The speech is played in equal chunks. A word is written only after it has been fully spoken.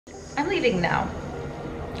I'm leaving now.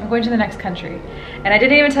 I'm going to the next country. And I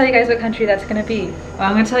didn't even tell you guys what country that's gonna be. Well,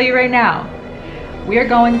 I'm gonna tell you right now. We are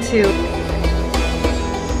going to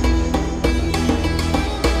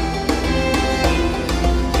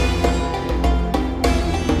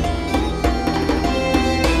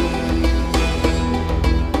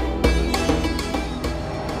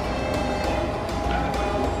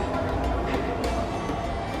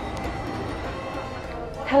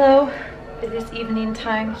Hello, it is evening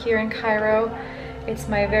time here in Cairo. It's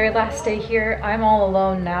my very last day here. I'm all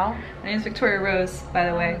alone now. My name is Victoria Rose, by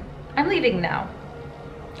the way. I'm leaving now.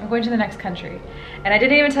 I'm going to the next country. And I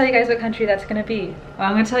didn't even tell you guys what country that's gonna be. Well,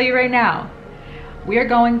 I'm gonna tell you right now. We are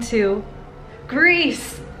going to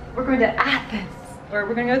Greece. We're going to Athens. Or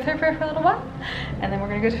we're gonna go there for a little while. And then we're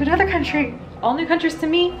gonna go to another country. All new countries to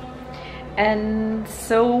me. And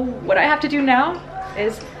so what I have to do now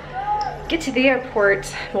is get to the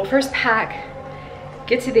airport. Well, first pack,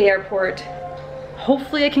 get to the airport.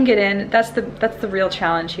 Hopefully I can get in. That's the real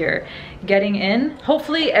challenge here. Getting in.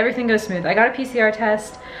 Hopefully everything goes smooth. I got a PCR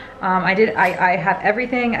test. I have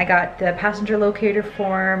everything. I got the passenger locator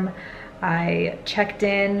form. I checked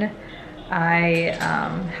in. I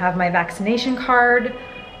have my vaccination card.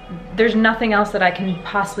 There's nothing else that I can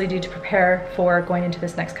possibly do to prepare for going into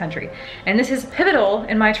this next country. And this is pivotal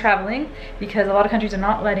in my traveling because a lot of countries are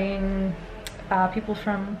not letting people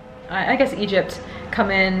from, I guess Egypt,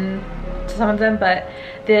 come in to some of them, but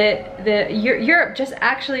Europe just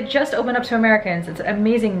opened up to Americans. It's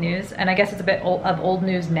amazing news, and I guess it's a bit of old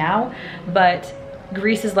news now, but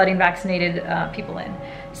Greece is letting vaccinated people in.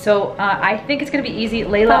 So I think it's gonna be easy.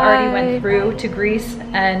 Layla already went through to Greece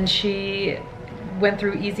and she went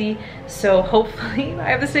through easy, so hopefully I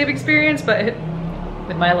have the same experience, but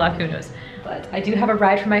with my luck, who knows. But I do have a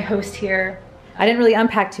ride from my host here. I didn't really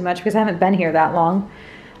unpack too much because I haven't been here that long.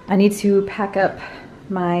 I need to pack up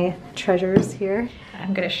my treasures here.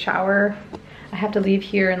 I'm gonna shower. I have to leave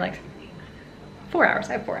here in like 4 hours.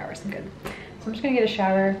 I have 4 hours, I'm good. So I'm just gonna get a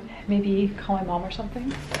shower, maybe call my mom or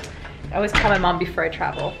something. I always call my mom before I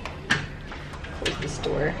travel. Close this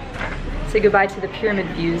door. Say goodbye to the pyramid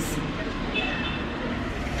views.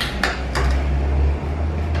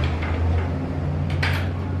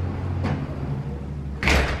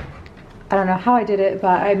 I don't know how I did it,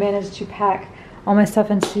 but I managed to pack all my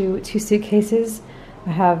stuff into 2 suitcases.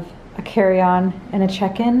 I have a carry-on and a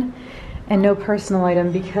check-in and no personal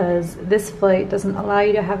item because this flight doesn't allow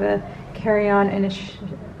you to have a carry-on and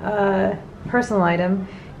a personal item.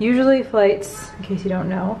 Usually flights, in case you don't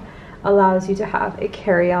know, allows you to have a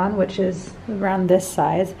carry-on, which is around this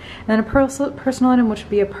size, and then a personal item, which would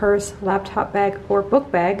be a purse, laptop bag, or book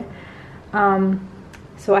bag.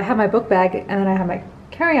 So I have my book bag and then I have my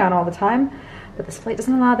carry-on all the time, but this flight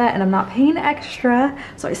doesn't allow that and I'm not paying extra,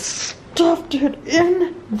 so I stuffed it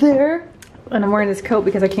in there. And I'm wearing this coat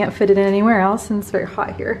because I can't fit it in anywhere else and it's very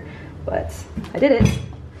hot here, but I did it.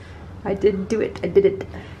 I did do it. I did it.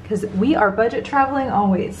 Because we are budget traveling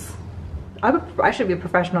always. I should be a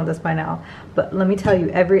professional at this by now, but let me tell you,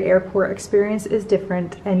 every airport experience is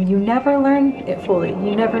different and you never learn it fully.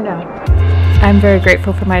 You never know. I'm very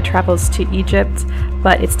grateful for my travels to Egypt,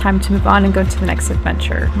 but it's time to move on and go to the next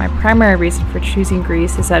adventure. My primary reason for choosing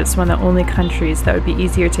Greece is that it's one of the only countries that would be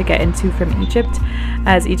easier to get into from Egypt,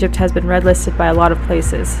 as Egypt has been red listed by a lot of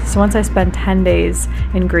places. So once I spend 10 days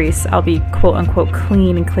in Greece, I'll be quote unquote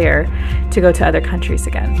clean and clear to go to other countries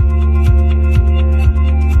again.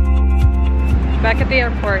 Back at the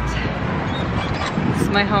airport. This is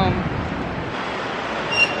my home.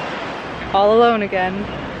 All alone again.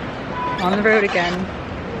 On the road again.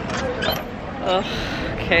 Ugh.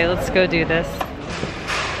 Okay, let's go do this.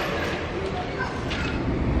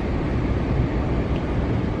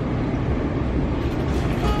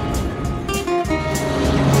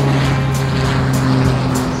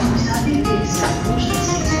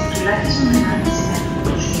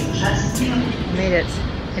 Made it.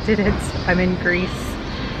 I did it. I'm in Greece.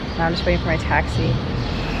 Now I'm just waiting for my taxi.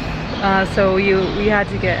 So we had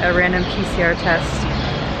to get a random PCR test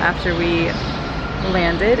after we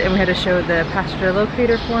landed, and we had to show the passenger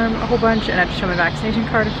locator form a whole bunch, and I had to show my vaccination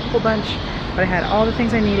card a whole bunch, but I had all the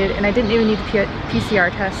things I needed, and I didn't even need the PCR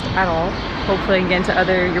test at all. Hopefully I can get into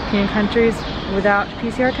other European countries without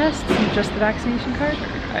PCR tests, just the vaccination card.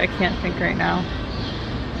 I can't think right now.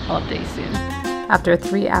 I'll update you soon. After a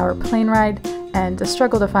 3-hour plane ride and a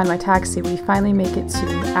struggle to find my taxi, we finally make it to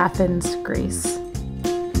Athens, Greece.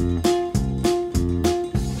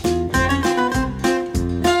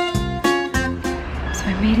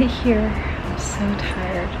 Made it here. I'm so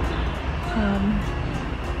tired.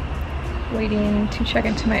 Waiting to check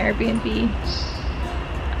into my Airbnb.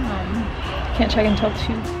 Can't check until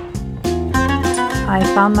 2. I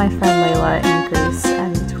found my friend Layla in Greece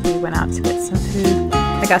and we went out to get some food.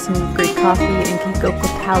 I got some Greek coffee and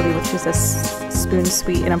kikokotali, which is a spoon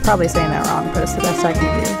sweet, and I'm probably saying that wrong, but it's the best I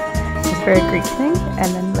can do. It's a very Greek thing,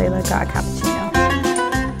 and then Layla got a cappuccino.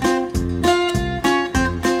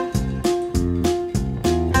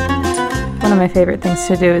 One of my favorite things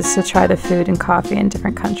to do is to try the food and coffee in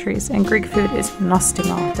different countries, and Greek food is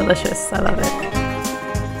nostimo, delicious. I love it.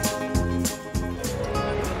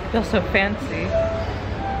 Feels so fancy.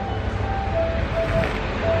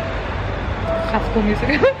 Classical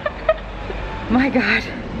music. My God,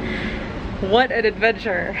 what an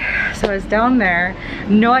adventure. So I was down there,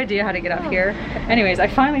 no idea how to get up here. Anyways, I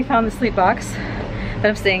finally found the sleep box that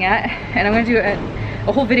I'm staying at, and I'm gonna do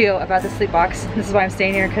a whole video about the sleep box. This is why I'm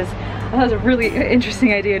staying here, because that was a really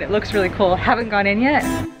interesting idea and it looks really cool. Haven't gone in yet.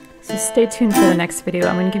 So stay tuned for the next video.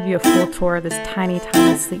 I'm gonna give you a full tour of this tiny,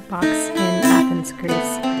 tiny sleep box in Athens,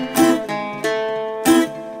 Greece.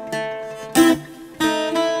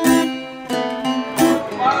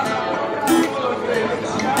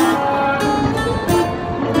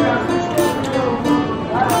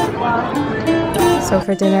 So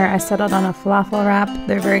for dinner, I settled on a falafel wrap.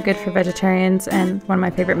 They're very good for vegetarians and one of my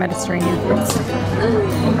favorite Mediterranean foods.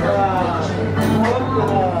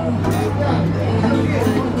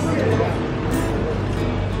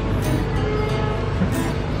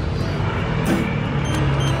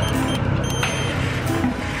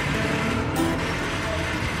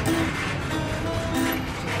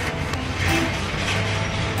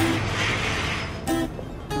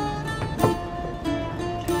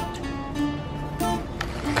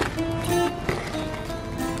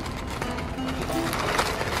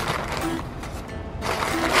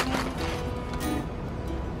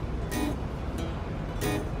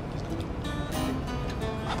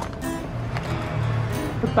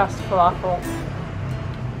 The best falafel.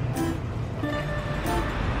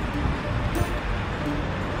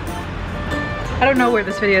 I don't know where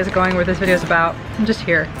this video is going, where this video is about. I'm just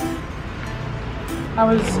here. I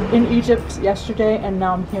was in Egypt yesterday and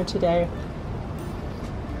now I'm here today.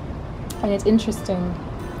 And it's interesting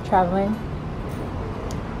traveling,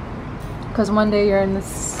 because one day you're in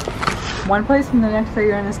this one place and the next day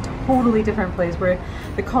you're in this totally different place where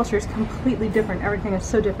the culture is completely different. Everything is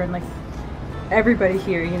so different. Like, everybody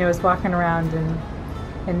here, you know, is walking around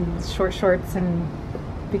in short shorts and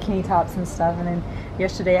bikini tops and stuff, and then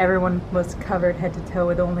yesterday everyone was covered head to toe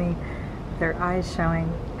with only their eyes showing,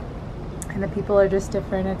 and the people are just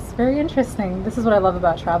different. It's very interesting. This is what I love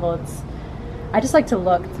about travel. I just like to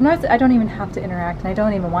look. Sometimes I don't even have to interact, and I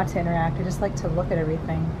don't even want to interact. I just like to look at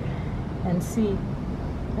everything and see,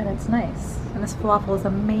 and it's nice. And this falafel is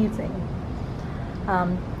amazing.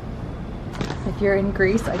 If you're in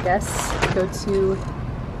Greece, I guess, go to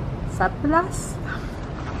Saplas.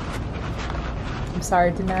 I'm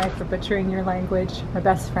sorry, Denai, for butchering your language. My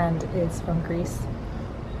best friend is from Greece.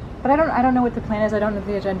 But I don't know what the plan is. I don't know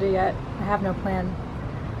the agenda yet. I have no plan.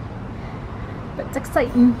 But it's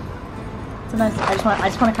exciting. It's a nice, I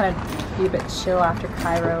just want to kind of be a bit chill after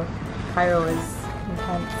Cairo. Cairo is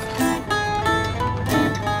intense.